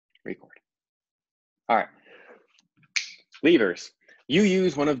Record. All right. Levers. You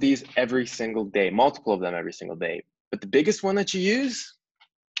use one of these every single day, multiple of them every single day. But the biggest one that you use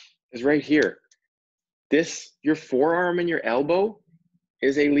is right here. This, your forearm and your elbow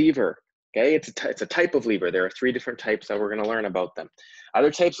is a lever. Okay, it's a type of lever. There are 3 different types that we're going to learn about them.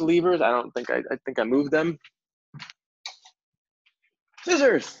 Other types of levers, I think I moved them.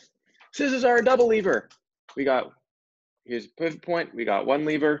 Scissors. Scissors are a double lever. Here's a pivot point. We got 1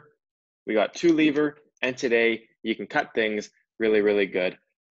 lever. We got 2 lever. And today you can cut things really, really good.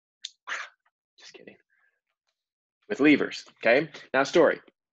 Just kidding. With levers. Okay. Now story.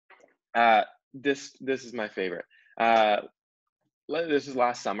 This is my favorite. This is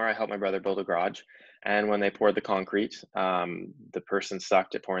last summer. I helped my brother build a garage, and when they poured the concrete, the person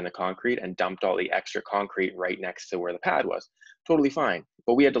sucked at pouring the concrete and dumped all the extra concrete right next to where the pad was. Totally fine,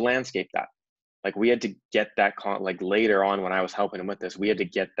 but we had to landscape that. Like, we had to get that like later on when I was helping him with this, we had to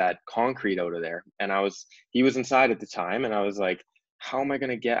get that concrete out of there. And he was inside at the time, and I was like, how am I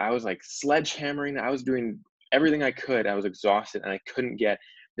gonna get? I was like sledgehammering. I was doing everything I could. I was exhausted, and I couldn't get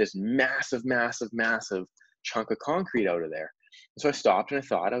this massive, massive, massive chunk of concrete out of there. So I stopped and I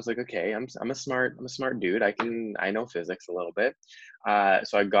thought, I was like, okay, I'm a smart dude. I know physics a little bit.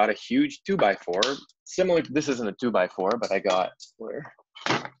 So I got a huge 2x4, similar. This isn't a 2x4, but I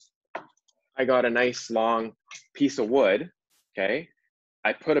got a nice long piece of wood. Okay,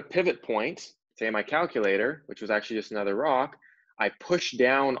 I put a pivot point, say my calculator, which was actually just another rock. I pushed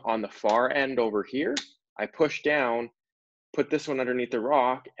down on the far end over here. I pushed down, put this one underneath the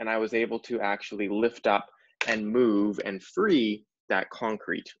rock, and I was able to actually lift up and move and free that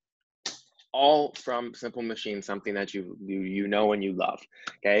concrete, all from Simple Machine, something that you know and you love.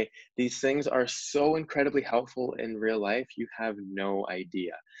 Okay, these things are so incredibly helpful in real life. You have no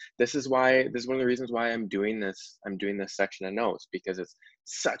idea. This is one of the reasons why I'm doing this section of notes, because it's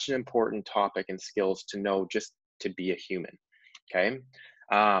such an important topic and skills to know just to be a human. Okay,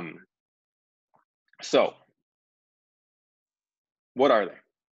 so what are they?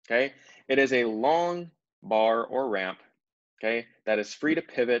 Okay, it is a long bar or ramp, okay, that is free to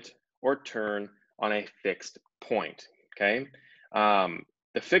pivot or turn on a fixed point. Okay,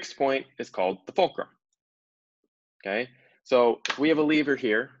 the fixed point is called the fulcrum. Okay, so if we have a lever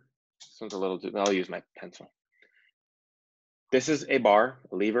here, this one's a little, I'll use my pencil. This is a bar,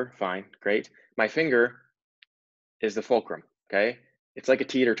 a lever, fine, great. My finger is the fulcrum. Okay, it's like a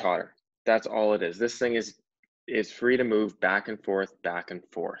teeter-totter. That's all it is. This thing is free to move back and forth, back and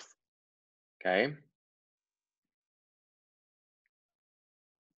forth. Okay.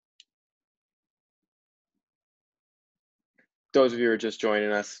 Those of you who are just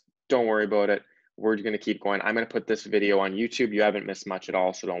joining us, don't worry about it. We're going to keep going. I'm going to put this video on YouTube. You haven't missed much at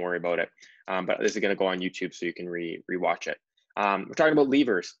all, so don't worry about it. But this is going to go on YouTube so you can rewatch it. We're talking about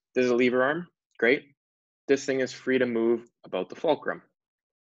levers. This is a lever arm. Great. This thing is free to move about the fulcrum.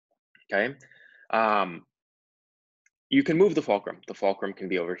 Okay. You can move the fulcrum. The fulcrum can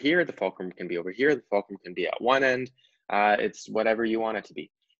be over here. The fulcrum can be over here. The fulcrum can be at one end. It's whatever you want it to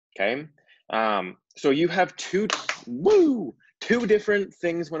be. Okay. So you have two different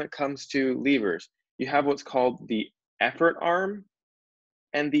things when it comes to levers. You have what's called the effort arm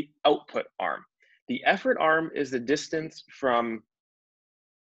and the output arm. The effort arm is the distance from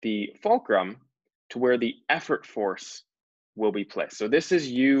the fulcrum to where the effort force will be placed. So this is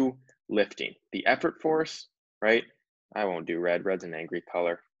you lifting. The effort force, right? I won't do red. Red's an angry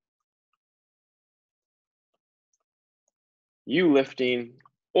color. You lifting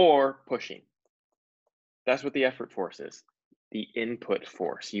or pushing. That's what the effort force is. The input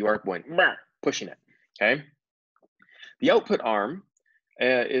force. You are going pushing it. Okay. The output arm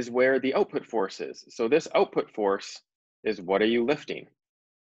is where the output force is. So this output force is, what are you lifting,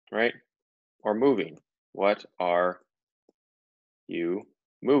 right? Or moving. What are you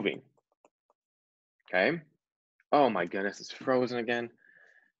moving? Okay. Oh my goodness, it's frozen again.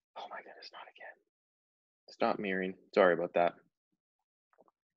 Oh my goodness, not again. Stop mirroring. Sorry about that.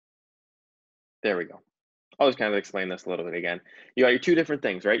 There we go. I'll just kind of explain this a little bit again. You got your 2 different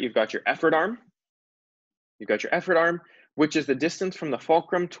things, right? You've got your effort arm. You've got your effort arm, which is the distance from the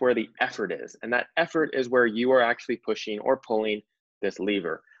fulcrum to where the effort is. And that effort is where you are actually pushing or pulling this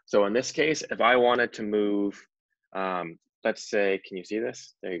lever. So in this case, if I wanted to move, let's say, can you see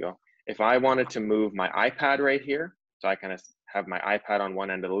this? There you go. If I wanted to move my iPad right here, so I kind of have my iPad on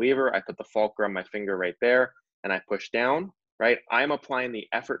one end of the lever, I put the fulcrum, my finger right there, and I push down, right? I'm applying the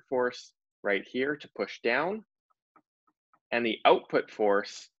effort force right here to push down. And the output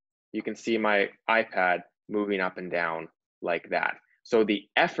force, you can see my iPad moving up and down like that. So the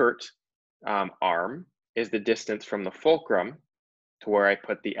effort arm is the distance from the fulcrum to where I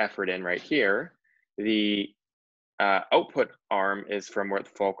put the effort in right here. The output arm is from where the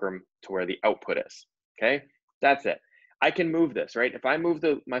fulcrum to where the output is, okay? That's it. I can move this, right? If I move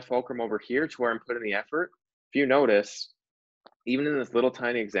my fulcrum over here to where I'm putting the effort, if you notice, even in this little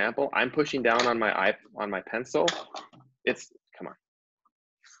tiny example, I'm pushing down on my pencil. Come on.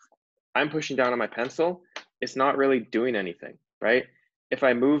 I'm pushing down on my pencil. It's not really doing anything, right? If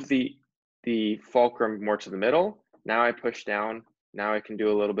I move the fulcrum more to the middle, now I push down, now I can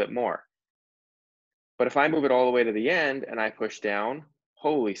do a little bit more. But if I move it all the way to the end and I push down,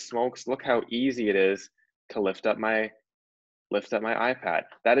 holy smokes, look how easy it is to lift up my iPad.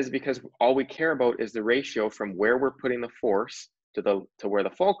 That is because all we care about is the ratio from where we're putting the force to where the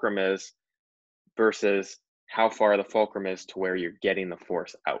fulcrum is versus how far the fulcrum is to where you're getting the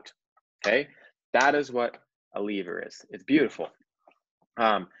force out. Okay, that is what a lever is. It's beautiful.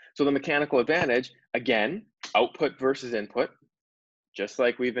 So the mechanical advantage, again, output versus input, just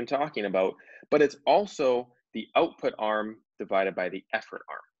like we've been talking about, but it's also the output arm divided by the effort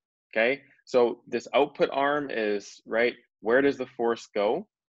arm. Okay, so this output arm is, right, where does the force go?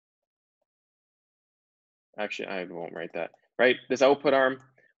 Actually, I won't write that, right? This output arm,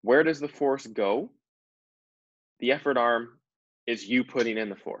 where does the force go? The effort arm is you putting in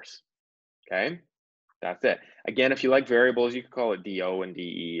the force, okay? That's it. Again, if you like variables, you could call it DO and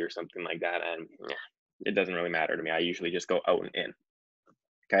DE or something like that, and it doesn't really matter to me. I usually just go out and in,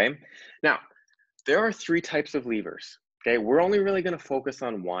 okay? Now, there are 3 types of levers, okay? We're only really gonna focus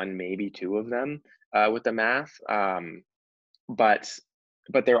on 1, maybe 2 of them with the math,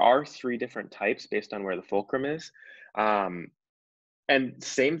 but there are 3 different types based on where the fulcrum is. And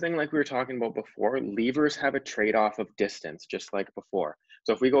same thing like we were talking about before, levers have a trade-off of distance, just like before.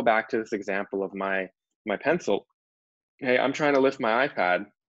 So if we go back to this example of my pencil, hey, I'm trying to lift my iPad.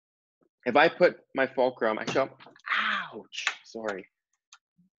 If I put my fulcrum, ouch, sorry.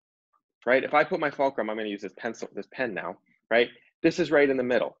 Right, if I put my fulcrum, I'm gonna use this pen now, right? This is right in the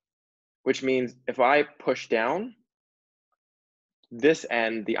middle, which means if I push down, this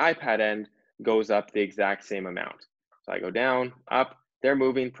end, the iPad end, goes up the exact same amount. So I go down, up, they're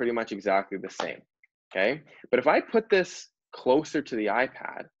moving pretty much exactly the same, okay? But if I put this closer to the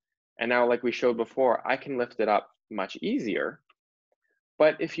iPad, and now like we showed before, I can lift it up much easier.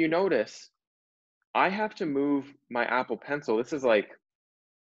 But if you notice, I have to move my Apple Pencil. This is like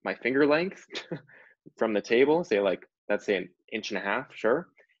my finger length from the table, say like, let's say 1.5 inches, sure.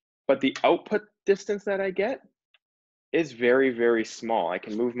 But the output distance that I get is very, very small. I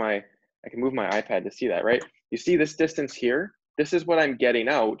can move my iPad to see that, right? You see this distance here? This is what I'm getting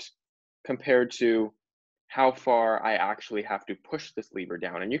out compared to how far I actually have to push this lever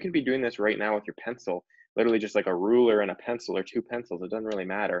down. And you can be doing this right now with your pencil, literally just like a ruler and a pencil or 2 pencils, it doesn't really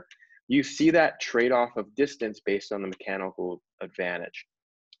matter. You see that trade-off of distance based on the mechanical advantage,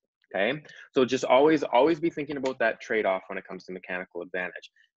 okay? So just always be thinking about that trade-off when it comes to mechanical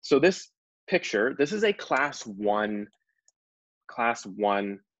advantage. So this picture, this is a class 1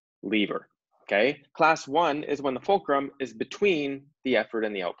 lever, okay? Class 1 is when the fulcrum is between the effort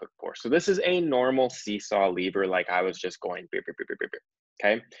and the output force. So this is a normal seesaw lever, like I was just going, beep, beep, beep, beep, beep,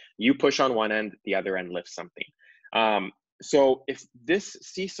 okay? You push on one end, the other end lifts something. So if this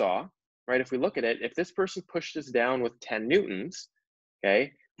seesaw, right, if we look at it, if this person pushed this down with 10 newtons,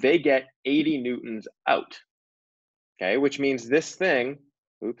 okay, they get 80 newtons out, okay? Which means this thing,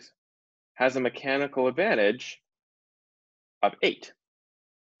 oops, has a mechanical advantage of 8,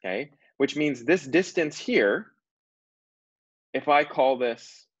 okay? Which means this distance here, if I call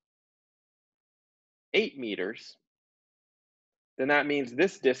this 8 meters, then that means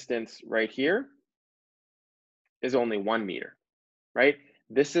this distance right here is only 1 meter, right?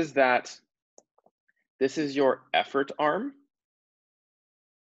 This is your effort arm.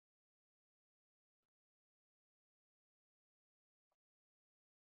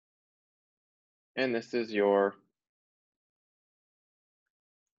 And this is your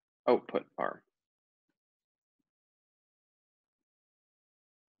output arm.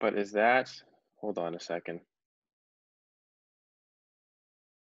 But is that, hold on a second.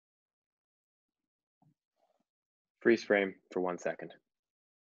 Freeze frame for 1 second.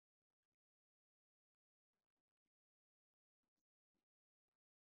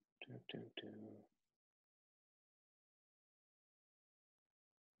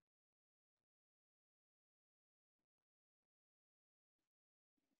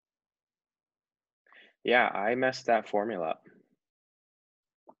 Yeah, I messed that formula up.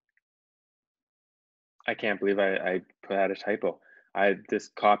 I can't believe I put out a typo. This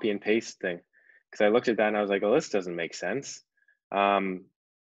copy and paste thing, because I looked at that and I was like, oh, this doesn't make sense. So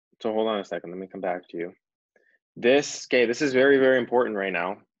hold on a second, let me come back to you. This is very, very important right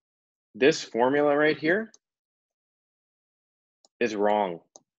now. This formula right here is wrong.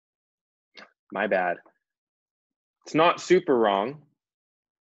 My bad. It's not super wrong,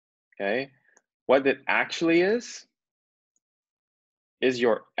 okay? What it actually is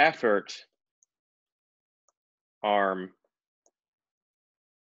your effort arm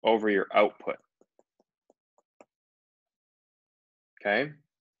over your output, okay?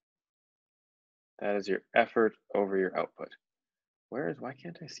 That is your effort over your output. Why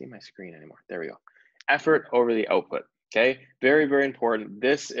can't I see my screen anymore? There we go. Effort over the output, okay? Very, very important.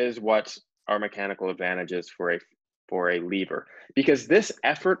 This is what our mechanical advantage is for a lever, because this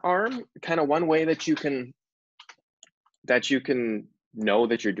effort arm, kind of one way that you can know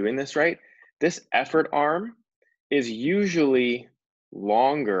that you're doing this right, this effort arm is usually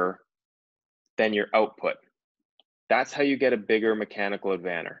longer than your output. That's how you get a bigger mechanical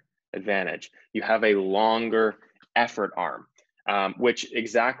advantage. You have a longer effort arm, which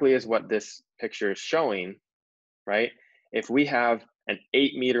exactly is what this picture is showing, right? If we have an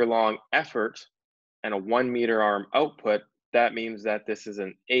 8 meter long effort and a 1 meter arm output, that means that this is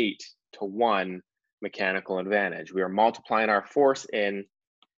an 8-to-1 mechanical advantage. We are multiplying our force in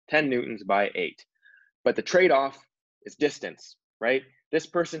 10 newtons by 8. But the trade-off is distance, right? This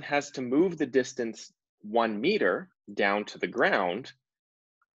person has to move the distance 1 meter down to the ground,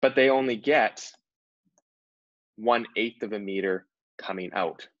 but they only get 1/8 of a meter coming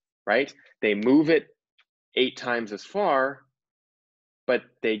out, right? They move it 8 times as far, but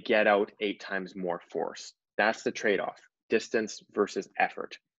they get out 8 times more force. That's the trade-off, distance versus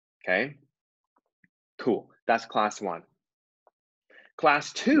effort, okay? Cool, that's class 1.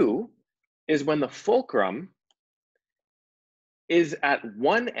 Class 2 is when the fulcrum is at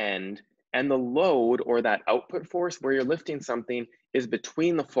one end and the load, or that output force where you're lifting something, is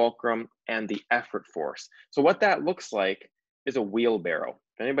between the fulcrum and the effort force. So what that looks like is a wheelbarrow.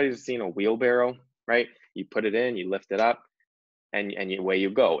 If anybody's seen a wheelbarrow, right? You put it in, you lift it up, and away you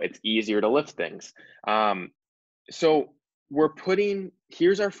go. It's easier to lift things. So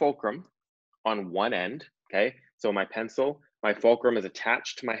here's our fulcrum on one end, okay? So my fulcrum is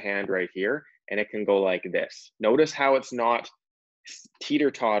attached to my hand right here, and it can go like this. Notice how it's not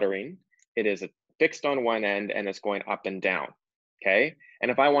teeter-tottering. It is fixed on one end and it's going up and down, okay?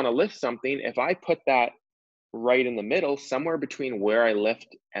 And if I want to lift something, if I put that right in the middle, somewhere between where I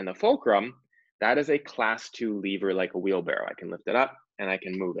lift and the fulcrum, that is a class 2 lever, like a wheelbarrow. I can lift it up and I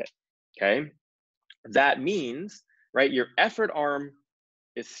can move it, okay? That means, right, your effort arm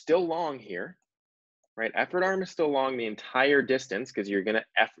is still long here, right? Effort arm is still long the entire distance, because you're gonna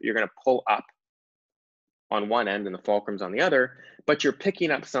pull up on one end and the fulcrum's on the other, but you're picking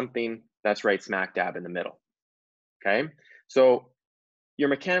up something that's right smack dab in the middle, okay? So your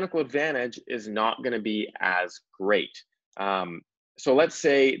mechanical advantage is not gonna be as great. So let's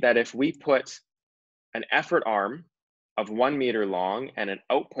say that if we put an effort arm of 1 meter long and an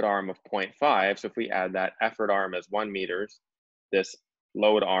output arm of 0.5, so if we add that, effort arm is 1 meters, this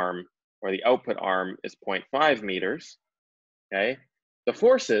load arm, or the output arm, is 0.5 meters, okay? The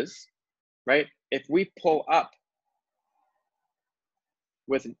forces, right? If we pull up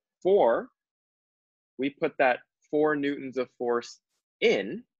with 4, we put that 4 newtons of force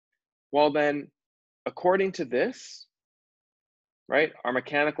in, well then, according to this, right, our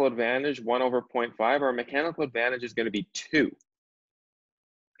mechanical advantage, 1 over 0.5, our mechanical advantage is going to be 2,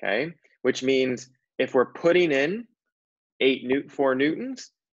 okay? Which means if we're putting in 4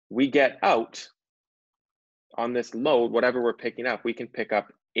 newtons, we get out on this load, whatever we're picking up, we can pick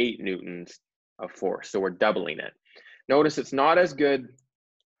up 8 newtons of force. So we're doubling it. Notice it's not as good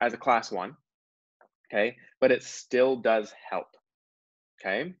as a class 1, okay? But it still does help,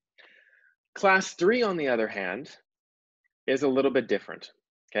 okay? Class 3, on the other hand, is a little bit different,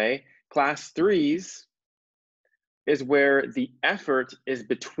 okay? Class 3s is where the effort is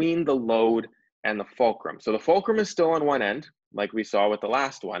between the load and the fulcrum. So the fulcrum is still on one end, like we saw with the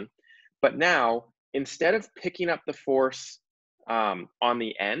last one, but now, instead of picking up the force on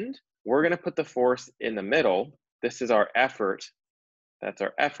the end, we're gonna put the force in the middle. This is our effort, that's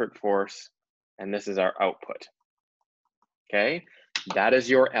our effort force, and this is our output, okay? That is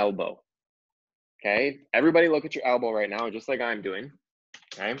your elbow, okay? Everybody look at your elbow right now, just like I'm doing,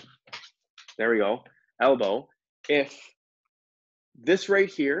 okay? There we go, elbow. If this right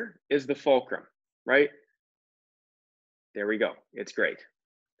here is the fulcrum, right? There we go, it's great.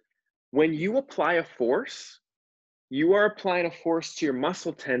 When you apply a force, you are applying a force to your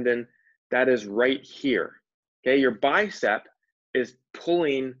muscle tendon that is right here, okay? Your bicep is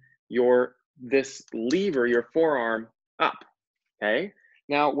pulling this lever, your forearm, up, okay?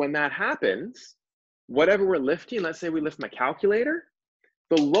 Now, when that happens, whatever we're lifting, let's say we lift my calculator,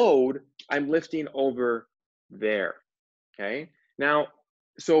 the load I'm lifting over there, okay? Now,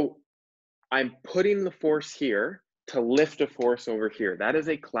 so I'm putting the force here to lift a force over here. That is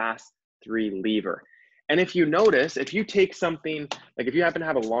a class 3 lever. And if you notice, if you take something, like if you happen to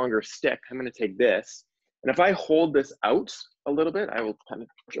have a longer stick, I'm gonna take this, and if I hold this out a little bit, I will kind of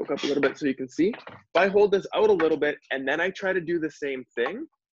choke up a little bit so you can see. If I hold this out a little bit and then I try to do the same thing,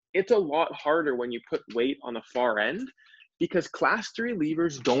 it's a lot harder when you put weight on the far end because class 3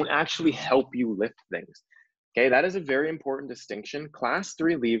 levers don't actually help you lift things. Okay, that is a very important distinction. Class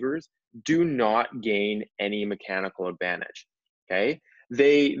 3 levers do not gain any mechanical advantage. Okay,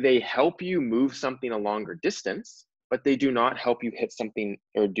 they help you move something a longer distance, but they do not help you hit something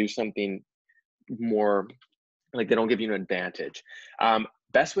or do something more, like they don't give you an advantage.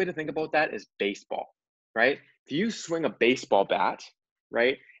 Best way to think about that is baseball, right? If you swing a baseball bat,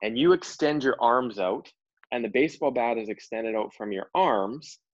 right, and you extend your arms out and the baseball bat is extended out from your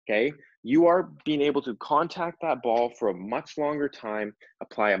arms, okay, you are being able to contact that ball for a much longer time,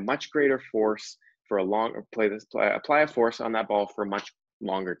 apply a much greater force for a long, apply a force on that ball for a much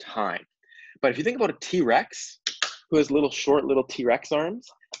longer time. But if you think about a T-Rex who has little short little T-Rex arms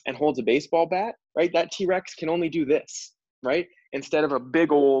and holds a baseball bat, right? That T-Rex can only do this, right? Instead of a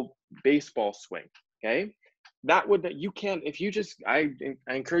big old baseball swing, okay? That would, you can't, if you just, I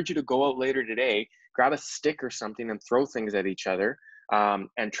encourage you to go out later today, grab a stick or something and throw things at each other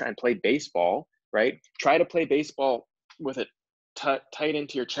and try and play baseball, right? Try to play baseball with it tight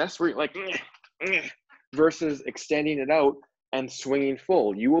into your chest where you're like, versus extending it out and swinging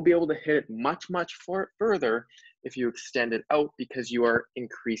full. You will be able to hit it much, much further if you extend it out because you are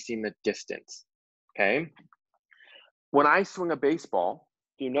increasing the distance, okay? When I swing a baseball,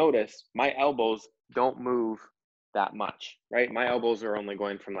 you notice my elbows don't move that much, right? My elbows are only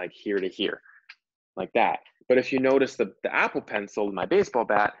going from like here to here, like that. But if you notice the Apple Pencil, my baseball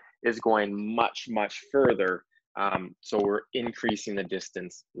bat, is going much, much further. So we're increasing the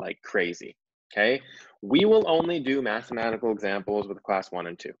distance like crazy, okay? We will only do mathematical examples with class 1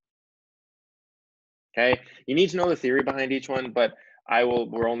 and 2. Okay, you need to know the theory behind each one, but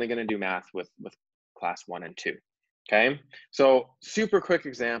we're only going to do math with class 1 and 2. Okay, so super quick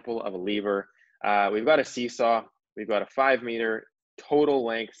example of a lever. We've got a seesaw. We've got a 5-meter total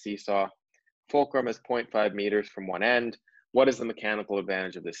length seesaw. Fulcrum is 0.5 meters from one end. What is the mechanical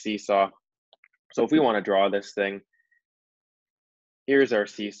advantage of the seesaw? So if we want to draw this thing, here's our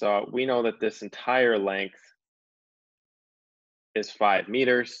seesaw. We know that this entire length is 5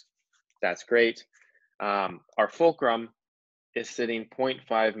 meters. That's great. Our fulcrum is sitting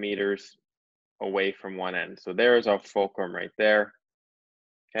 0.5 meters away from one end. So there's our fulcrum right there,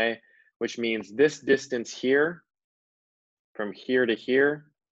 okay? Which means this distance here, from here to here,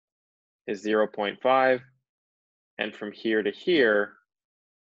 is 0.5, and from here to here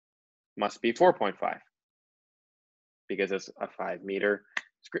must be 4.5, because it's a 5-meter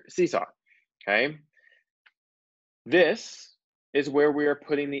seesaw, okay? This is where we are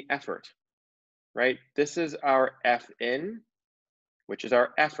putting the effort, right? This is our F in, which is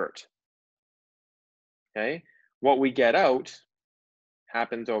our effort, okay? What we get out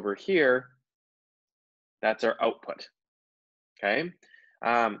happens over here. That's our output, okay?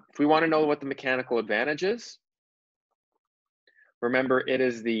 If we want to know what the mechanical advantage is, remember it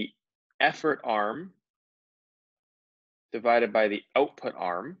is the effort arm divided by the output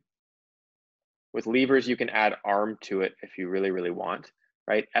arm. With levers, you can add arm to it if you really, really want,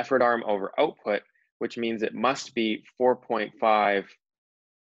 right? Effort arm over output, which means it must be 4.5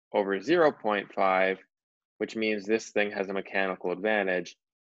 over 0.5, which means this thing has a mechanical advantage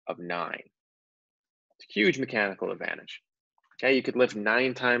of 9. It's a huge mechanical advantage. Okay, you could lift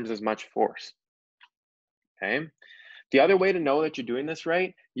 9 times as much force. Okay, the other way to know that you're doing this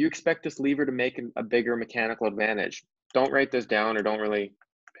right, you expect this lever to make a bigger mechanical advantage. Don't write this down or don't really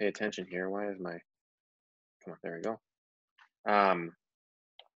pay attention here. Why is my, come on, there we go.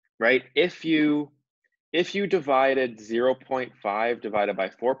 Right, if you divided 0.5 divided by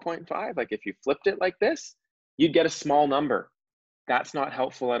 4.5, like if you flipped it like this, you'd get a small number. That's not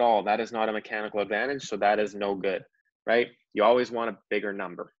helpful at all. That is not a mechanical advantage, so that is no good, right? You always want a bigger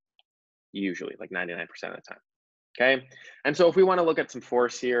number, usually, like 99% of the time, okay? And so if we want to look at some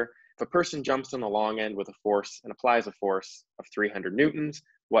force here, if a person jumps on the long end with a force and applies a force of 300 newtons,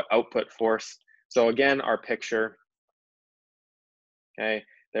 what output force? So again, our picture, okay?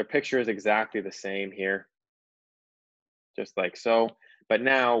 Their picture is exactly the same here, just like so. But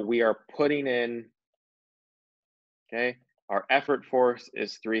now we are putting in, okay, our effort force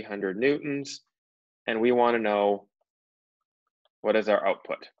is 300 newtons, and we want to know what is our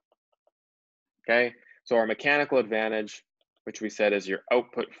output.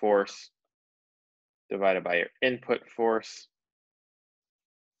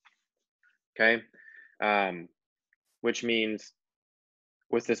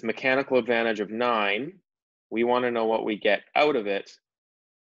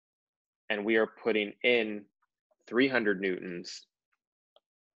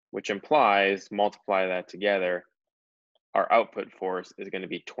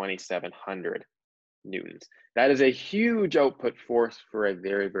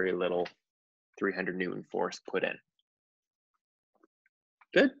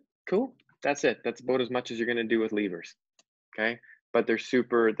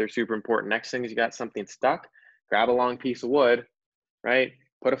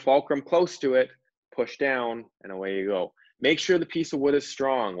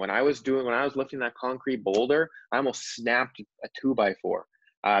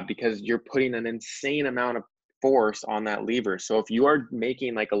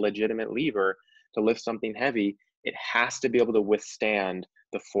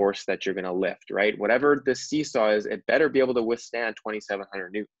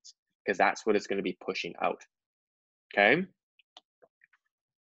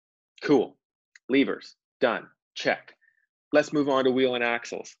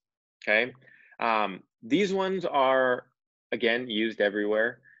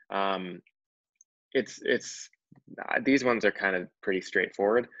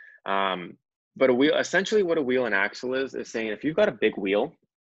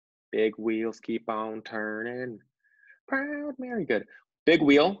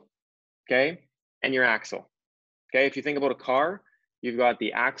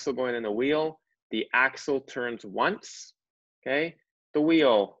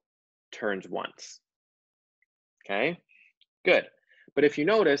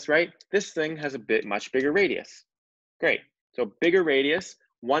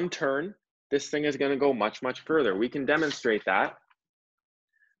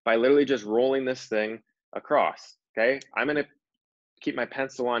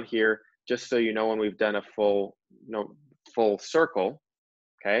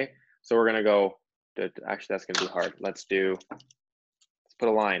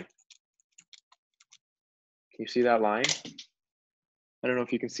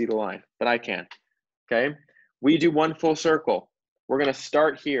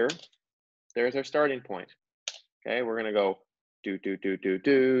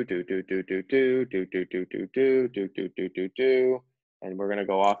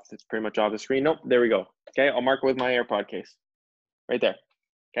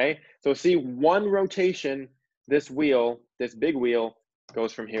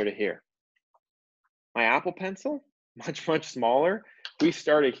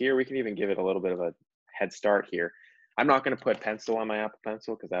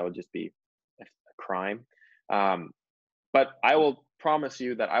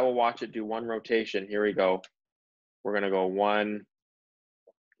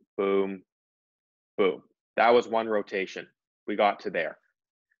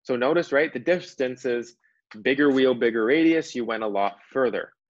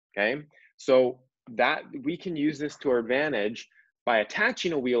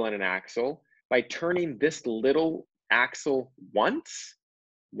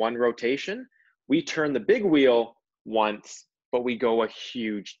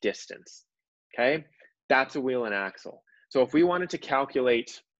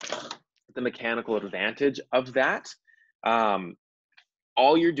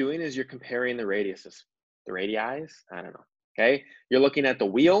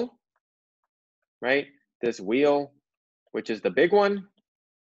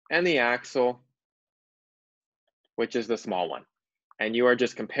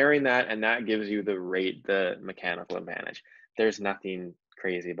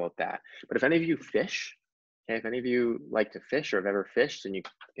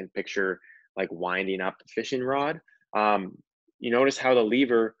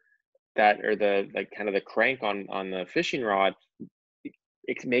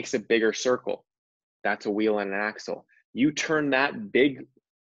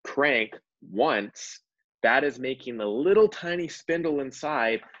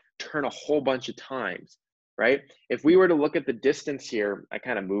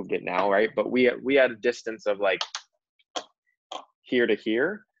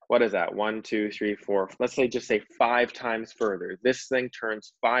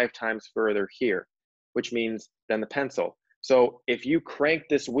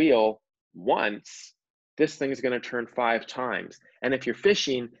 this thing is going to turn 5 times. And if you're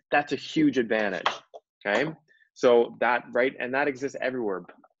fishing, that's a huge advantage. Okay. So that, right, and that exists everywhere.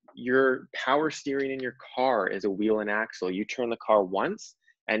 Your power steering in your car is a wheel and axle. You turn the car once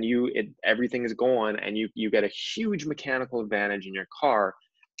and everything is going, and you get a huge mechanical advantage in your car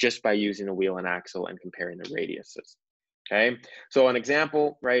just by using a wheel and axle and comparing the radiuses. Okay. So an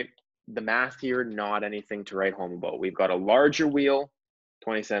example, right? The math here, not anything to write home about. We've got a larger wheel,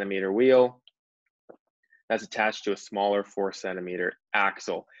 20-centimeter wheel, that's attached to a smaller 4-centimeter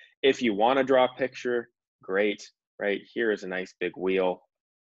axle. If you want to draw a picture, great, right? Here is a nice big wheel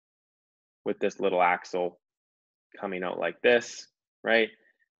with this little axle coming out like this, right?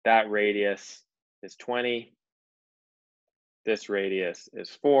 That radius is 20. This radius is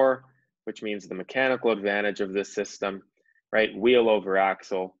 4, which means the mechanical advantage of this system, right? Wheel over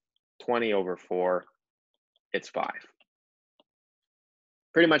axle, 20 over 4, it's 5.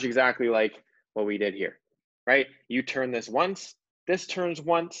 Pretty much exactly like what we did here, right? You turn this once, this turns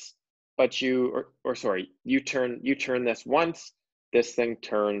once, but you turn this once, this thing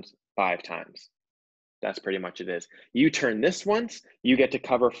turns 5 times. That's pretty much it is. You turn this once, you get to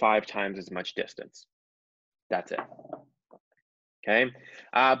cover 5 times as much distance. That's it. Okay,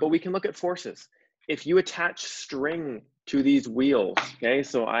 but we can look at forces. If you attach string to these wheels, okay,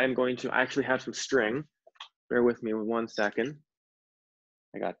 so I'm going to actually have some string. Bear with me 1 second.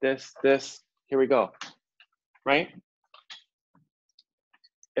 I got this, here we go, right?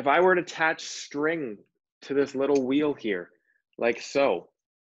 If I were to attach string to this little wheel here, like so,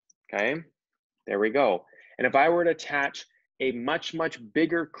 okay, there we go. And if I were to attach a much, much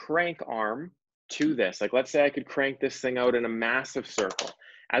bigger crank arm to this, like let's say I could crank this thing out in a massive circle.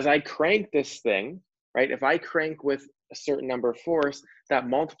 As I crank this thing, right, if I crank with a certain number of force, that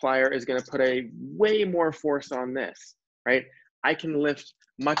multiplier is going to put a way more force on this, right? I can lift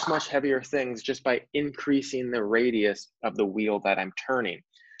much, much heavier things just by increasing the radius of the wheel that I'm turning.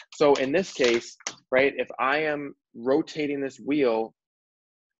 So in this case, right, if I am rotating this wheel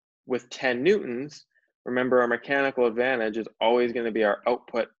with 10 newtons, remember our mechanical advantage is always going to be our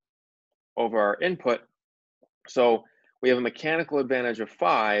output over our input. So we have a mechanical advantage of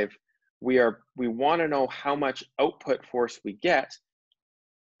 5. We want to know how much output force we get.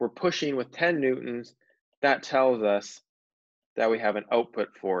 We're pushing with 10 newtons. That tells us that we have an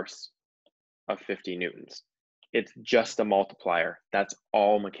output force of 50 newtons. It's just a multiplier. That's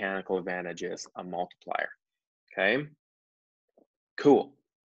all mechanical advantage is, a multiplier. Okay, cool.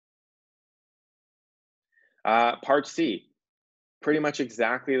 Part C, pretty much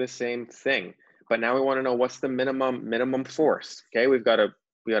exactly the same thing, but now we want to know what's the minimum force. Okay, we got a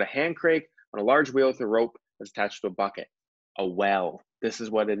hand crank on a large wheel with a rope that's attached to a bucket, a well. This is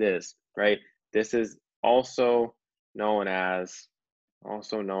what it is, right? This is also known as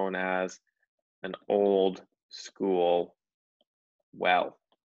an old school well.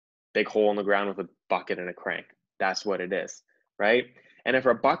 Big hole in the ground with a bucket and a crank. That's what it is, right? And if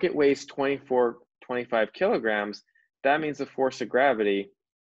our bucket weighs 25 kilograms, that means the force of gravity,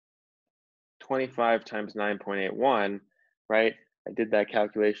 25 times 9.81, right? I did that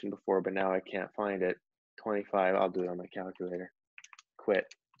calculation before, but now I can't find it. 25, I'll do it on my calculator.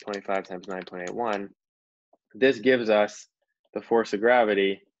 Quit. 25 times 9.81. This gives us the force of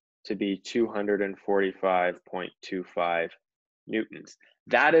gravity to be 245.25 newtons.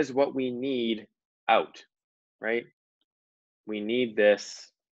 That is what we need out, right? We need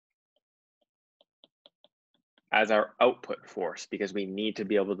this as our output force because we need to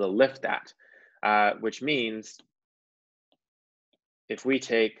be able to lift that, which means if we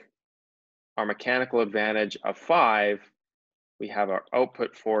take our mechanical advantage of 5, we have our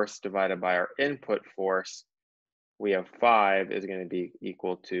output force divided by our input force. We have 5 is going to be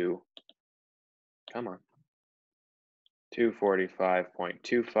equal to, come on,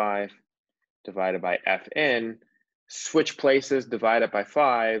 245.25 divided by Fn. Switch places, divide it by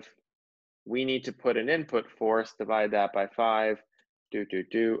 5. We need to put an input force, divide that by 5,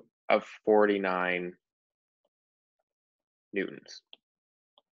 of 49 newtons.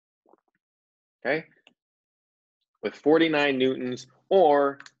 Okay? With 49 newtons,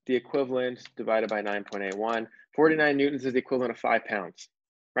 or the equivalent divided by 9.81, 49 newtons is the equivalent of 5 pounds,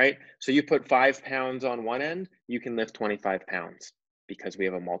 right? So you put 5 pounds on one end, you can lift 25 pounds because we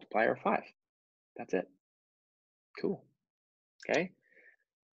have a multiplier of 5. That's it. Cool. Okay?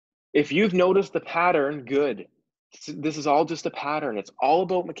 If you've noticed the pattern, good. This is all just a pattern. It's all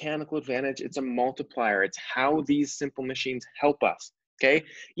about mechanical advantage. It's a multiplier. It's how these simple machines help us. Okay?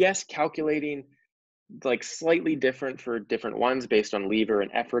 Yes, calculating like slightly different for different ones based on lever and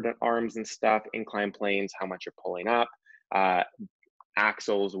effort and arms and stuff, inclined planes, how much you're pulling up.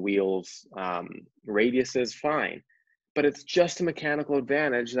 axles, wheels, radiuses, fine. But it's just a mechanical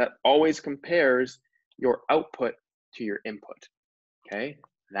advantage that always compares your output to your input, okay?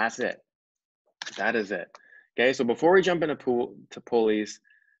 That's it. That is it. Okay, so before we jump into pulleys,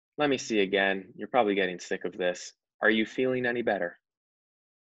 let me see again. You're probably getting sick of this. Are you feeling any better?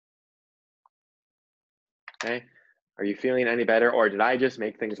 Okay, are you feeling any better, or did I just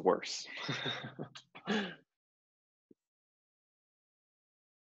make things worse?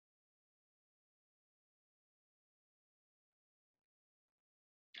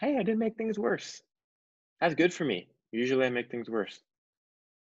 Hey, I didn't make things worse. That's good for me. Usually I make things worse.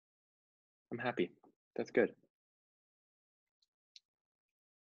 I'm happy. That's good.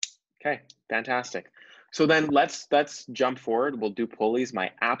 Okay, fantastic. So then let's jump forward. We'll do pulleys,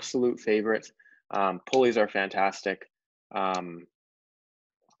 my absolute favorite. Pulleys are fantastic. And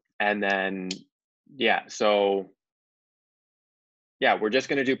then, yeah, so yeah, we're just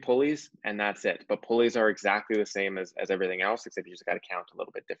gonna do pulleys and that's it. But pulleys are exactly the same as everything else, except you just gotta count a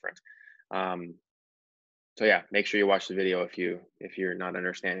little bit different. So yeah, make sure you watch the video if you're not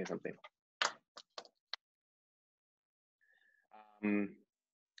understanding something.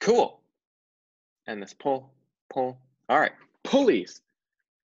 Cool. And this pull. All right, pulleys.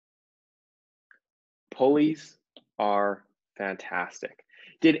 Pulleys are fantastic.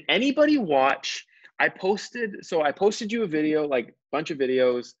 Did anybody watch? I posted you a video, like a bunch of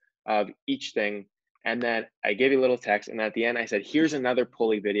videos of each thing, and then I gave you a little text, and at the end I said, here's another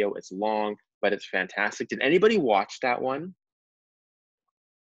pulley video. It's long, but it's fantastic. Did anybody watch that one?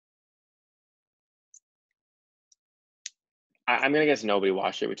 I'm gonna guess nobody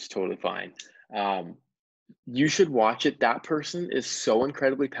watched it, which is totally fine. You should watch it. That person is so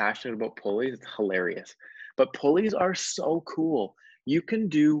incredibly passionate about pulleys. It's hilarious. But pulleys are so cool. You can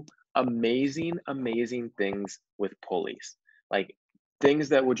do amazing, amazing things with pulleys. Like things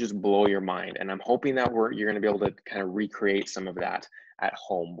that would just blow your mind. And I'm hoping that you're going to be able to kind of recreate some of that at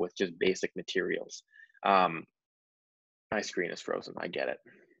home with just basic materials. Um, my screen is frozen. I get it.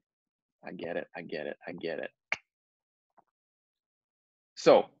 I get it. I get it. I get it.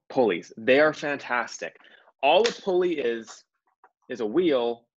 So pulleys, they are fantastic. All a pulley is a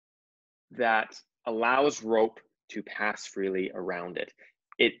wheel that allows rope to pass freely around it.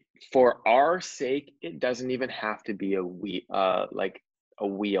 For our sake, it doesn't even have to be like a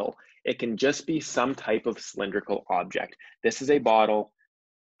wheel. It can just be some type of cylindrical object. This is a bottle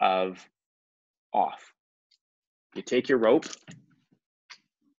of off. You take your rope,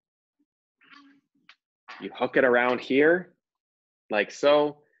 you hook it around here, like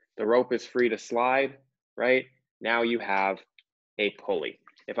so. The rope is free to slide, right? Now you have a pulley.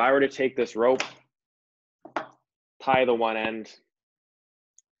 If I were to take this rope, tie the one end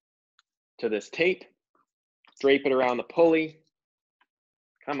to this tape, drape it around the pulley,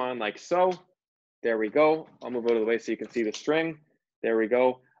 come on, like so. There we go. I'll move out of the way so you can see the string. There we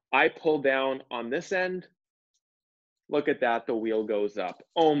go. I pull down on this end. Look at that, the wheel goes up.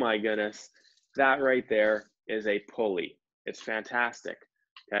 Oh my goodness. That right there is a pulley. It's fantastic,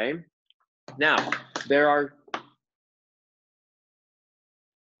 okay? Now, there are,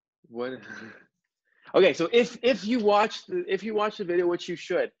 what? Okay, so if you watch the video, which you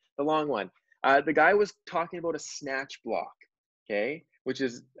should, the long one, the guy was talking about a snatch block, okay, which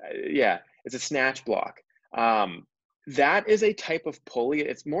is yeah, it's a snatch block. That is a type of pulley.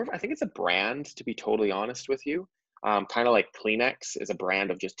 It's more, I think it's a brand, to be totally honest with you. Kind of like Kleenex is a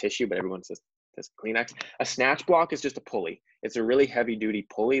brand of just tissue, but everyone says Kleenex. A snatch block is just a pulley. It's a really heavy duty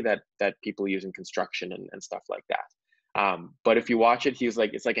pulley that people use in construction and stuff like that. But if you watch it, he's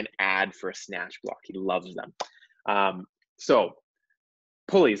like, it's like an ad for a snatch block. He loves them. So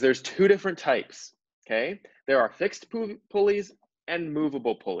pulleys, there's two different types, okay? There are fixed pulleys and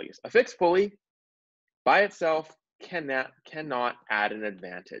movable pulleys. A fixed pulley by itself cannot add an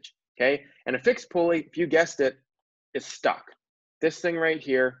advantage, okay? And a fixed pulley, if you guessed it, is stuck. This thing right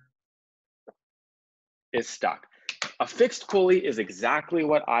here is stuck. A fixed pulley is exactly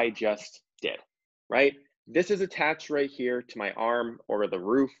what I just did, right? This is attached right here to my arm or the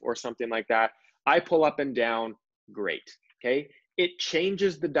roof or something like that. I pull up and down, great, okay? It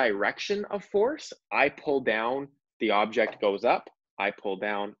changes the direction of force. I pull down, the object goes up. I pull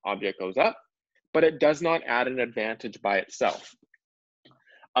down, object goes up, but it does not add an advantage by itself.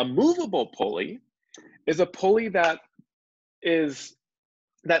 A movable pulley is a pulley that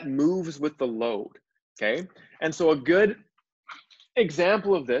moves with the load, okay? And so a good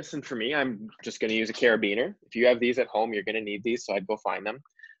example of this, and for me, I'm just going to use a carabiner. If you have these at home, you're going to need these, so I'd go find them.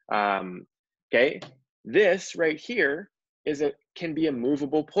 Okay, this right here can be a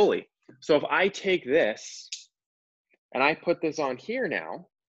movable pulley. So if I take this and I put this on here now,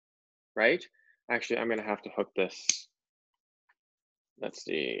 right? Actually, I'm gonna have to hook this. Let's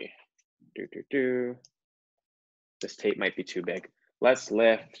see. This tape might be too big. Let's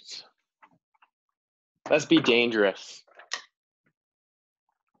lift. Let's be dangerous.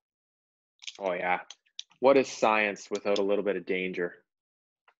 Oh yeah. What is science without a little bit of danger?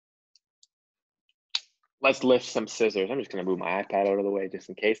 Let's lift some scissors. I'm just gonna move my iPad out of the way just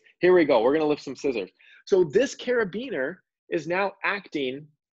in case. Here we go, we're gonna lift some scissors. So this carabiner is now acting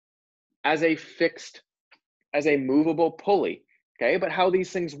as a movable pulley, okay? But how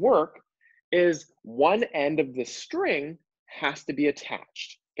these things work is one end of the string has to be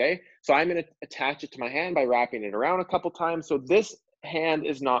attached, okay? So I'm gonna attach it to my hand by wrapping it around a couple times, so this hand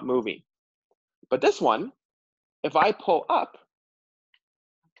is not moving. But this one, if I pull up,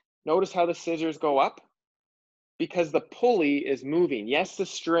 notice how the scissors go up? Because the pulley is moving. Yes, the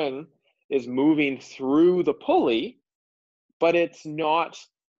string is moving through the pulley, but it's not,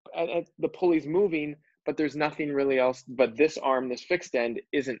 the pulley's moving, but there's nothing really else, but this arm, this fixed end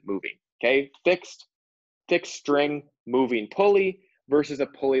isn't moving, okay? Fixed string, moving pulley versus a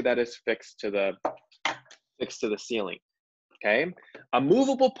pulley that is fixed to the ceiling, okay? A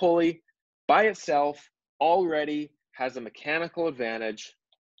movable pulley by itself already has a mechanical advantage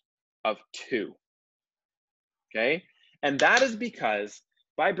of 2, okay? And that is because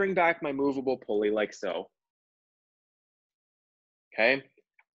if I bring back my movable pulley like so, okay,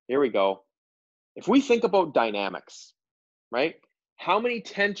 here we go. If we think about dynamics, right? How many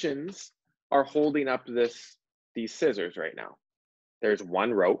tensions are holding up these scissors right now? There's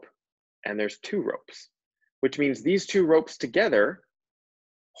 1 rope and there's 2 ropes, which means these 2 ropes together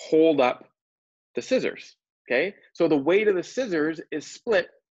hold up the scissors, okay? So the weight of the scissors is split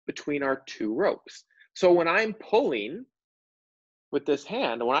between our 2 ropes. So when I'm pulling with this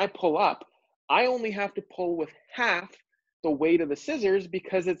hand, when I pull up, I only have to pull with half the weight of the scissors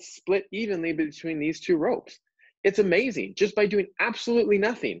because it's split evenly between these 2 ropes. It's amazing. Just by doing absolutely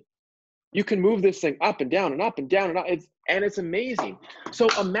nothing, you can move this thing up and down and up and down and up. It's amazing. So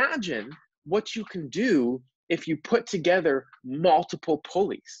imagine what you can do if you put together multiple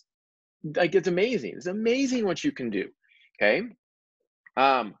pulleys. Like, it's amazing. It's amazing what you can do, okay?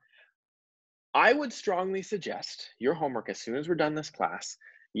 I would strongly suggest your homework, as soon as we're done this class,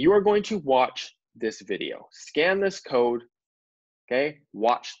 you are going to watch this video. Scan this code, okay?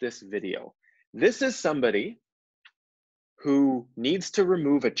 Watch this video. This is somebody who needs to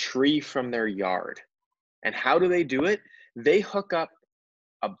remove a tree from their yard. And how do they do it? They hook up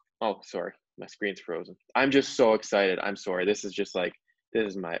oh, sorry, my screen's frozen. I'm just so excited. I'm sorry. This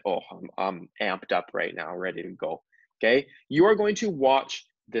is my, I'm amped up right now, ready to go. Okay, you are going to watch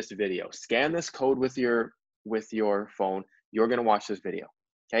this video. Scan this code with your phone. You're going to watch this video.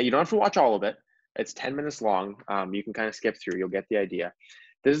 Okay, you don't have to watch all of it. It's 10 minutes long. You can kind of skip through. You'll get the idea.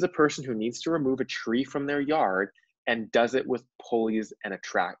 This is a person who needs to remove a tree from their yard and does it with pulleys and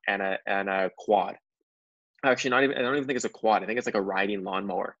a quad. Actually, I don't even think it's a quad. I think it's like a riding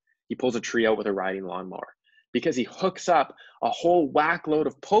lawnmower. He pulls a tree out with a riding lawnmower because he hooks up a whole whack load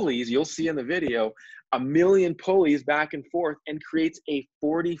of pulleys. You'll see in the video, 1,000,000 pulleys back and forth, and creates a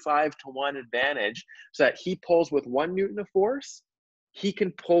 45-to-1 advantage so that he pulls with 1 Newton of force. He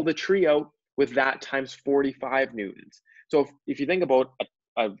can pull the tree out with that times 45 Newtons. So if you think about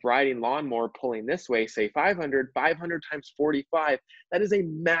a riding lawnmower pulling this way, say 500 times 45, that is a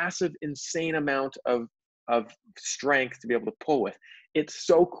massive, insane amount of strength to be able to pull with. It's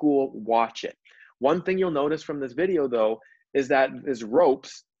so cool. Watch it. One thing you'll notice from this video, though, is that his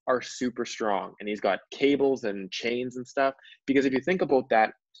ropes are super strong, and he's got cables and chains and stuff, because if you think about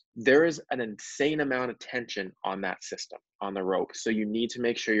that, there is an insane amount of tension on that system, on the rope. So you need to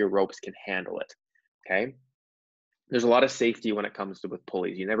make sure your ropes can handle it, okay? There's a lot of safety when it comes to with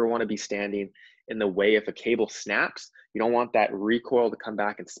pulleys. You never want to be standing in the way. If a cable snaps, you don't want that recoil to come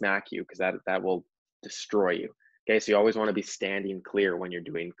back and smack you, because that will destroy you. Okay, so you always want to be standing clear when you're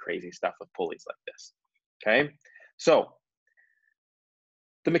doing crazy stuff with pulleys like this. Okay, so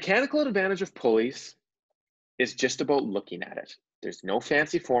the mechanical advantage of pulleys is just about looking at it. There's no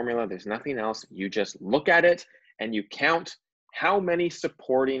fancy formula, there's nothing else. You just look at it and you count how many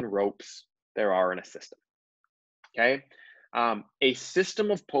supporting ropes there are in a system. Okay, a system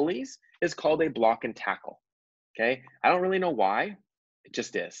of pulleys is called a block and tackle. Okay, I don't really know why, it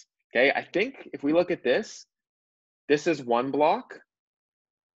just is. Okay, I think if we look at this is one block,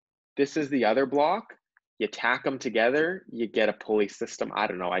 this is the other block. You tack them together, you get a pulley system. I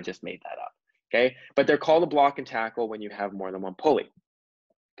don't know, I just made that up. Okay, but they're called a block and tackle when you have more than one pulley.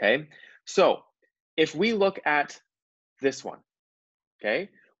 Okay, so if we look at this one, okay,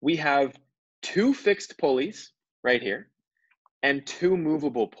 we have 2 fixed pulleys right here, and 2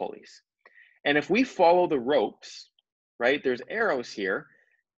 movable pulleys. And if we follow the ropes, right, there's arrows here,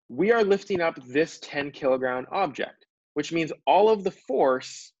 we are lifting up this 10-kilogram object, which means all of the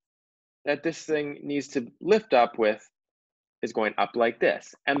force that this thing needs to lift up with is going up like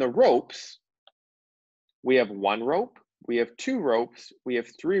this. And the ropes, we have 1 rope, we have 2 ropes, we have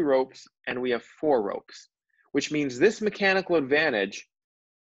 3 ropes, and we have 4 ropes, which means this mechanical advantage,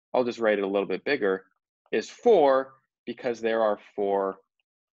 I'll just write it a little bit bigger, is 4 because there are 4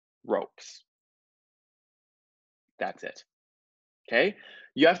 ropes. That's it. Okay?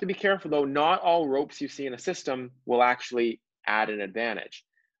 You have to be careful though, not all ropes you see in a system will actually add an advantage.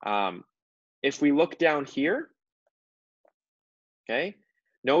 If we look down here, okay,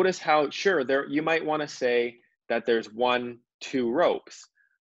 notice how, sure, there you might want to say that there's 1, 2 ropes,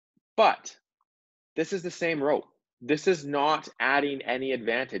 but this is the same rope. This is not adding any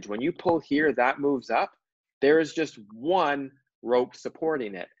advantage. When you pull here, that moves up. There is just 1 rope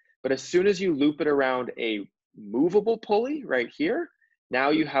supporting it. But as soon as you loop it around a movable pulley right here, now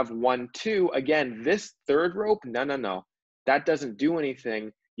you have 1, 2. Again, this 3rd rope, no. That doesn't do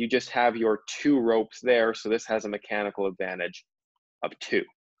anything. You just have your 2 ropes there. So this has a mechanical advantage of 2.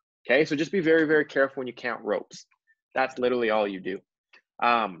 Okay, so just be very, very careful when you count ropes. That's literally all you do.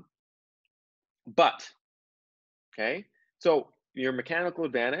 But, okay, so your mechanical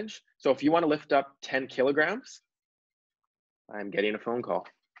advantage. So if you want to lift up 10 kilograms, I'm getting a phone call.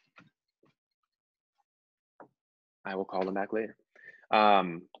 I will call them back later.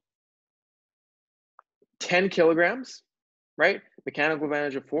 10 kilograms, right? Mechanical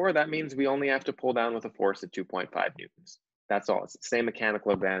advantage of 4, that means we only have to pull down with a force of 2.5 newtons. That's all. It's the same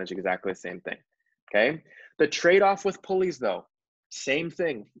mechanical advantage, exactly the same thing. Okay. The trade-off with pulleys, though, same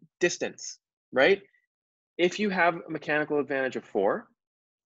thing, distance, right? If you have a mechanical advantage of 4,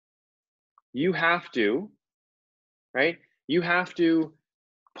 you have to, right? You have to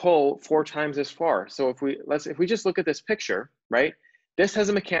pull 4 times as far. So if we just look at this picture, right? This has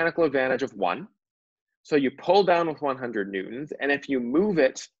a mechanical advantage of 1. So you pull down with 100 newtons, and if you move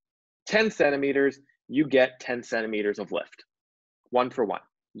it 10 centimeters, you get 10 centimeters of lift, 1 for 1.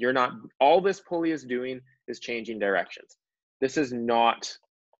 You're not, all this pulley is doing is changing directions. This is not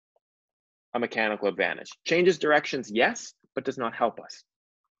a mechanical advantage. Changes directions, yes, but does not help us.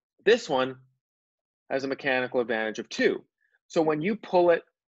 This one has a mechanical advantage of 2. So when you pull it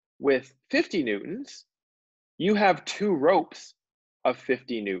with 50 newtons, you have 2 ropes of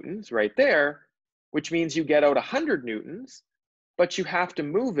 50 newtons right there, which means you get out 100 newtons, but you have to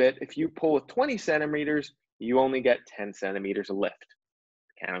move it. If you pull with 20 centimeters, you only get 10 centimeters of lift.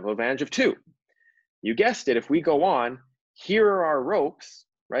 Mechanical advantage of 2. You guessed it, if we go on, here are our ropes,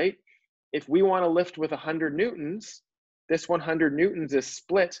 right? If we want to lift with 100 newtons, this 100 newtons is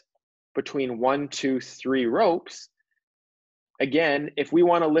split between 1, 2, 3 ropes. Again, if we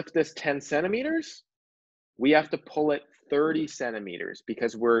want to lift this 10 centimeters, we have to pull it 30 centimeters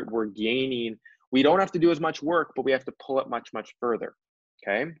because we're gaining. We don't have to do as much work, but we have to pull it much, much further,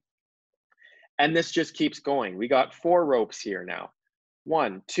 okay? And this just keeps going. We got 4 ropes here now.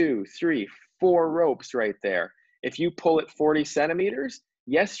 1, 2, 3, 4 ropes right there. If you pull it 40 centimeters,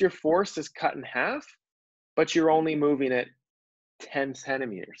 yes, your force is cut in half, but you're only moving it 10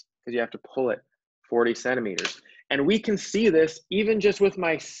 centimeters because you have to pull it 40 centimeters. And we can see this even just with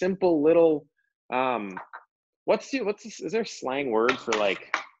my simple little, is there a slang word for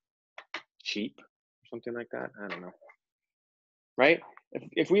like cheap or something like that? I don't know, right?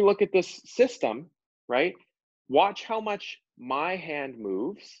 If we look at this system, right, watch how much my hand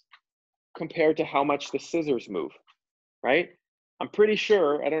moves compared to how much the scissors move, right? I'm pretty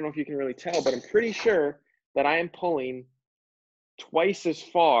sure, I don't know if you can really tell, but I'm pretty sure that I am pulling twice as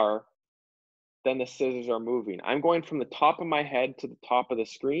far than the scissors are moving. I'm going from the top of my head to the top of the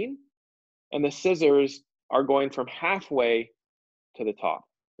screen, and the scissors are going from halfway to the top,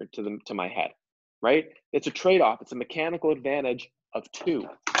 or to my head, right? It's a trade-off. It's a mechanical advantage of 2.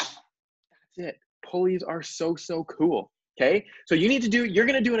 That's it. Pulleys are so, so cool, okay? So you're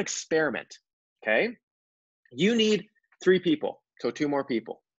gonna do an experiment, okay? You need 3 people, so 2 more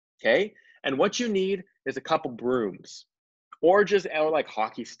people, okay? And what you need is a couple brooms, or like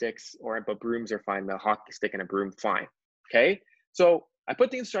hockey sticks, but brooms are fine. The hockey stick and a broom, fine, okay? So I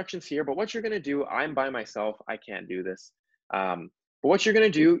put the instructions here, but what you're gonna do, I'm by myself, I can't do this. But what you're gonna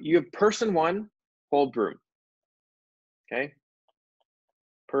do, you have person 1, hold broom, okay?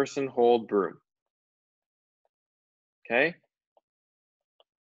 Person, hold broom, okay?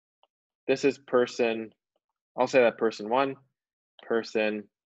 This is person, I'll say that person 1, person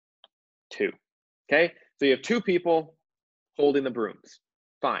 2, okay? So you have 2 people holding the brooms,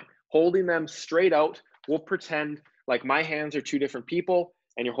 fine. Holding them straight out we'll pretend like my hands are two different people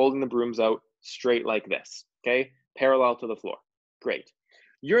and you're holding the brooms out straight like this, okay? Parallel to the floor. Great.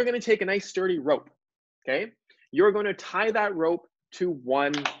 You're gonna take a nice sturdy rope, okay? You're gonna tie that rope to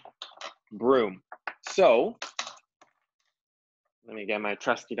one broom. So, let me get my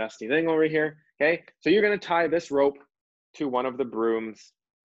trusty dusty thing over here, okay? So you're gonna tie this rope to one of the brooms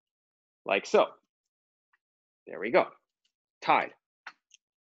like so. There we go, tied,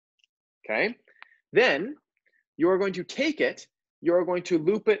 okay? Then you're going to take it, you're going to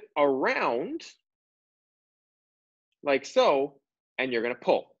loop it around like so, and you're gonna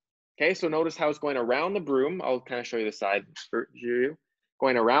pull. Okay, so notice how it's going around the broom. I'll kind of show you the side for you.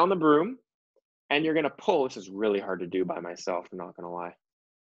 Going around the broom, and you're gonna pull. This is really hard to do by myself, I'm not gonna lie.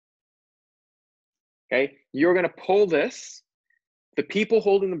 Okay, you're gonna pull this. The people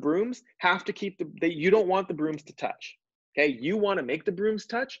holding the brooms have to keep you don't want the brooms to touch. Okay, you want to make the brooms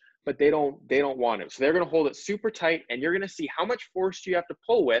touch, but they don't want it. So they're gonna hold it super tight, and you're gonna see how much force you have to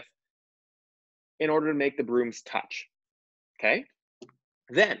pull with in order to make the brooms touch. Okay,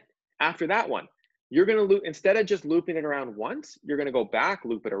 then after that one, you're gonna loop, instead of just looping it around once, you're gonna go back,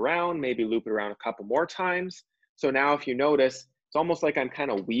 loop it around, maybe loop it around a couple more times. So now if you notice, it's almost like I'm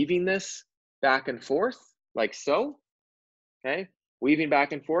kind of weaving this back and forth, like so, okay? Weaving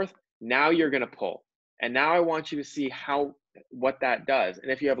back and forth. Now you're gonna pull. And now I want you to see what that does. And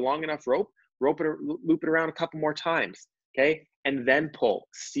if you have long enough rope, loop it around a couple more times, okay? And then pull,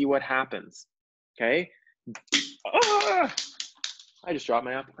 see what happens, okay? Ah! I just dropped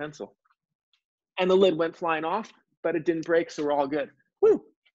my Apple Pencil. And the lid went flying off, but it didn't break, so we're all good. Woo!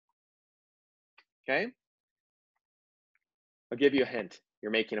 Okay? I'll give you a hint.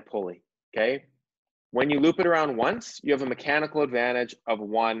 You're making a pulley, okay? When you loop it around once, you have a mechanical advantage of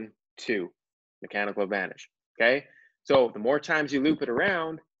 1, 2. Mechanical advantage, okay? So the more times you loop it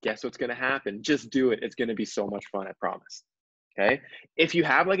around, guess what's gonna happen? Just do it. It's gonna be so much fun, I promise. Okay? If you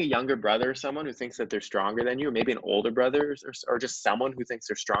have like a younger brother or someone who thinks that they're stronger than you, or maybe an older brother or just someone who thinks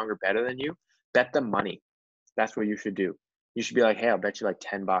they're stronger, better than you, bet them money. That's what you should do. You should be like, hey, I'll bet you like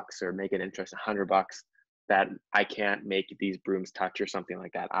 $10 or make it interesting, $100 that I can't make these brooms touch or something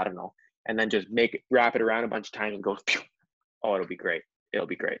like that. I don't know. And then just wrap it around a bunch of times and go, phew. Oh, it'll be great. It'll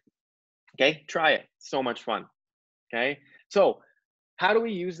be great. Okay, try it. So much fun. Okay, so how do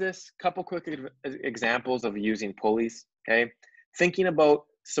we use this? Couple quick examples of using pulleys. Okay, thinking about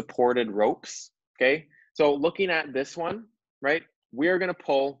supported ropes. Okay, so looking at this one, right? We're going to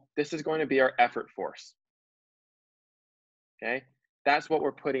pull. This is going to be our effort force. Okay, that's what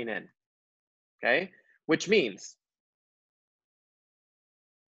we're putting in. Okay, which means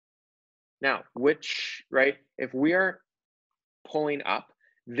now, right? If we are pulling up,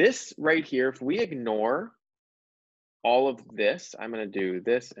 this right here, if we ignore all of this, I'm going to do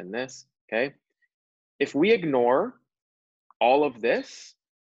this and this, okay? If we ignore all of this,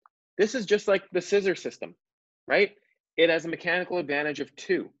 this is just like the scissor system, right? It has a mechanical advantage of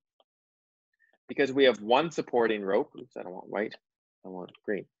 2 because we have one supporting rope. Oops, I don't want white, I want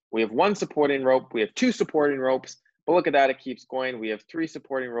green. We have one supporting rope, we have 2 supporting ropes, but look at that, it keeps going. We have 3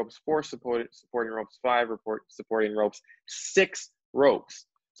 supporting ropes, 4 supporting ropes, 5 supporting ropes, 6 ropes.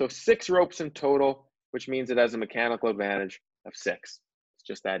 So 6 ropes in total, which means it has a mechanical advantage of 6. It's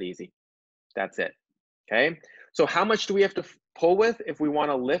just that easy. That's it. Okay. So how much do we have to pull with if we want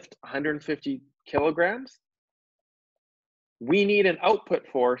to lift 150 kilograms? We need an output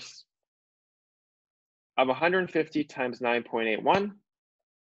force of 150 times 9.81.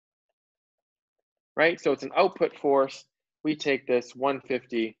 Right? So it's an output force. We take this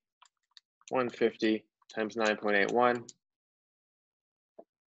 150 times 9.81.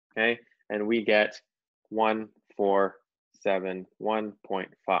 Okay, and we get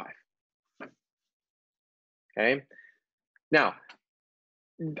 1471.5. Okay, now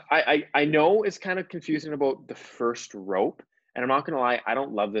I know it's kind of confusing about the first rope, and I'm not gonna lie, I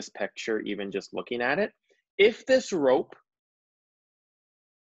don't love this picture even just looking at it. If this rope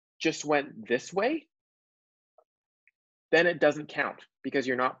just went this way, then it doesn't count because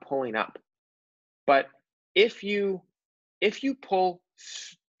you're not pulling up. But if you pull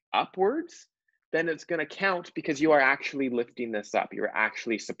upwards, then it's going to count because you are actually lifting this up. You're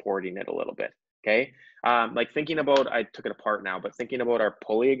actually supporting it a little bit. Okay. Like thinking about, I took it apart now, but thinking about our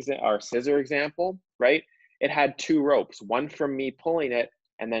our scissor example, right? It had 2 ropes, one from me pulling it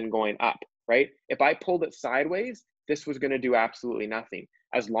and then going up, right? If I pulled it sideways, this was going to do absolutely nothing.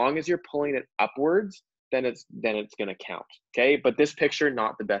 As long as you're pulling it upwards, then it's going to count. Okay. But this picture,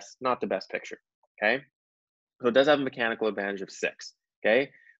 not the best picture. Okay. So it does have a mechanical advantage of 6.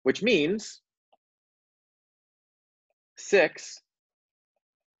 Okay. Which means 6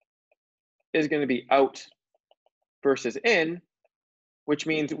 is going to be out versus in, which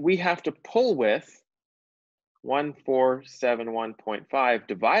means we have to pull with 1471.5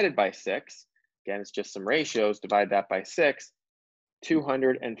 divided by 6. Again, it's just some ratios. Divide that by 6,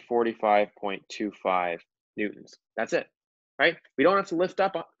 245.25 newtons. That's it, right? We don't have to lift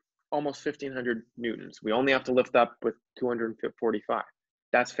up almost 1,500 newtons. We only have to lift up with 245.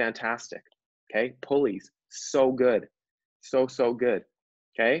 That's fantastic, okay? Pulleys, so good, so good,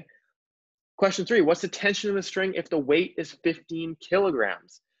 okay? Question 3, what's the tension of the string if the weight is 15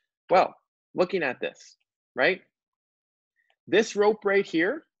 kilograms? Well, looking at this, right? This rope right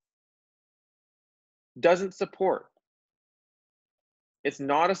here doesn't support. It's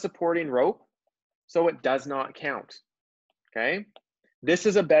not a supporting rope, so it does not count, okay? This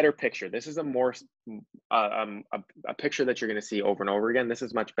is a better picture. This is a more a picture that you're going to see over and over again. This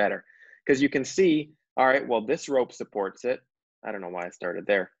is much better because you can see, all right, well, this rope supports it. I don't know why I started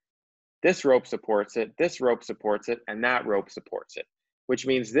there. This rope supports it, this rope supports it, and that rope supports it, which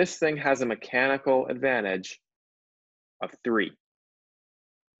means this thing has a mechanical advantage of 3,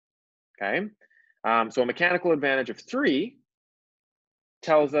 okay? So a mechanical advantage of 3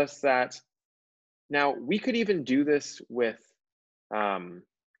 tells us that, now we could even do this with,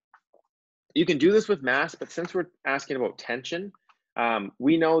 you can do this with mass, but since we're asking about tension,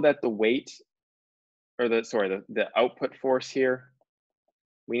 we know that the weight, or the output force here,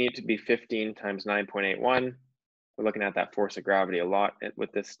 we need to be 15 times 9.81. We're looking at that force of gravity a lot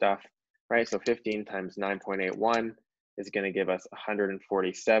with this stuff, right? So 15 times 9.81 is going to give us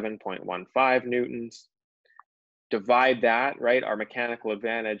 147.15 newtons. Divide that, right? Our mechanical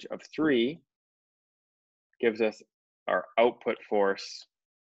advantage of 3 gives us our output force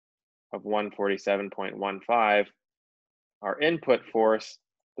of 147.15. Our input force,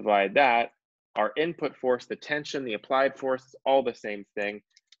 divide that. Our input force, the tension, the applied force, is all the same thing.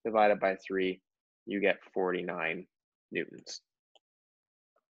 Divided by 3, you get 49 newtons.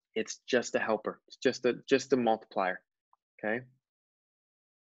 It's just a helper. It's just a multiplier, okay?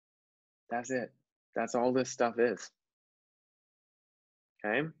 That's it. That's all this stuff is,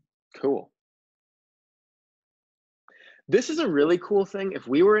 okay? Cool. This is a really cool thing. If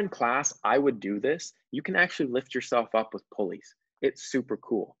we were in class, I would do this. You can actually lift yourself up with pulleys. It's super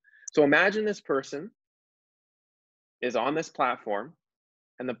cool. So imagine this person is on this platform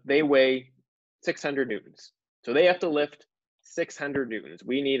and they weigh 600 newtons. So they have to lift 600 newtons.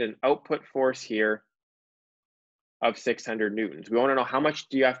 We need an output force here of 600 newtons. We want to know how much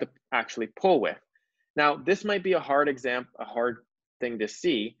do you have to actually pull with. Now, this might be a hard thing to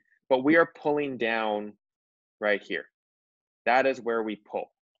see, but we are pulling down right here. That is where we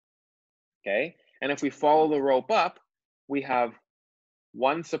pull, okay? And if we follow the rope up, we have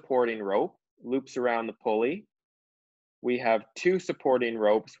one supporting rope, loops around the pulley. We have 2 supporting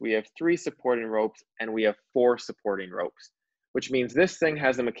ropes, we have 3 supporting ropes, and we have 4 supporting ropes, which means this thing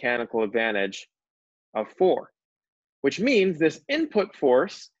has a mechanical advantage of 4, which means this input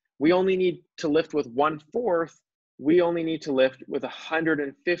force, we only need to lift with 1/4. We only need to lift with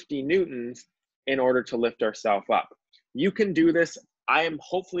 150 newtons in order to lift ourselves up. You can do this. I am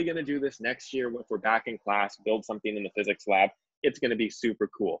hopefully going to do this next year if we're back in class, build something in the physics lab. It's going to be super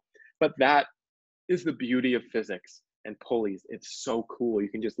cool. But that is the beauty of physics and pulleys. It's so cool. You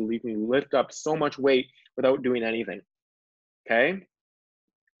can just lift up so much weight without doing anything, okay?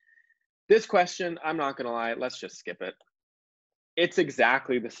 This question, I'm not gonna lie, let's just skip it. It's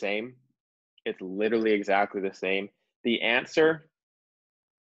exactly the same. It's literally exactly the same. The answer,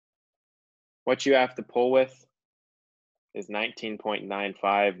 what you have to pull with is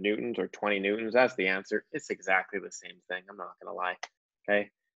 19.95 newtons or 20 newtons. That's the answer. It's exactly the same thing. I'm not gonna lie,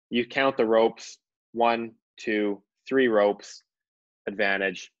 okay? You count the ropes, 1, 2, 3 ropes,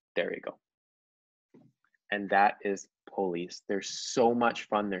 advantage, there you go. And that is pulleys. They're so much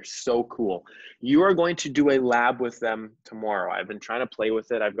fun. They're so cool. You are going to do a lab with them tomorrow. I've been trying to play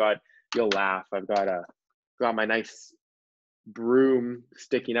with it. You'll laugh. I've got my nice broom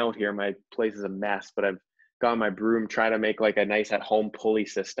sticking out here. My place is a mess, but I've got my broom trying to make like a nice at-home pulley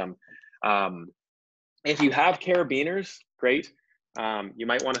system. If you have carabiners, great. You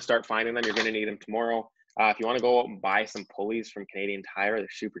might want to start finding them. You're going to need them tomorrow. If you want to go out and buy some pulleys from Canadian Tire, they're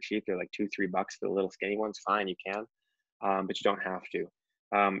super cheap. They're like $2-3 for the little skinny ones. Fine, you can, but you don't have to.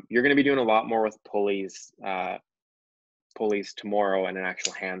 You're going to be doing a lot more with pulleys tomorrow and an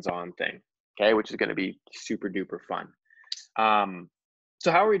actual hands-on thing, okay, which is going to be super duper fun.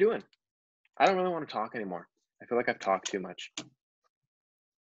 So how are we doing? I don't really want to talk anymore. I feel like I've talked too much.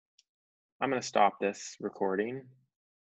 I'm going to stop this recording.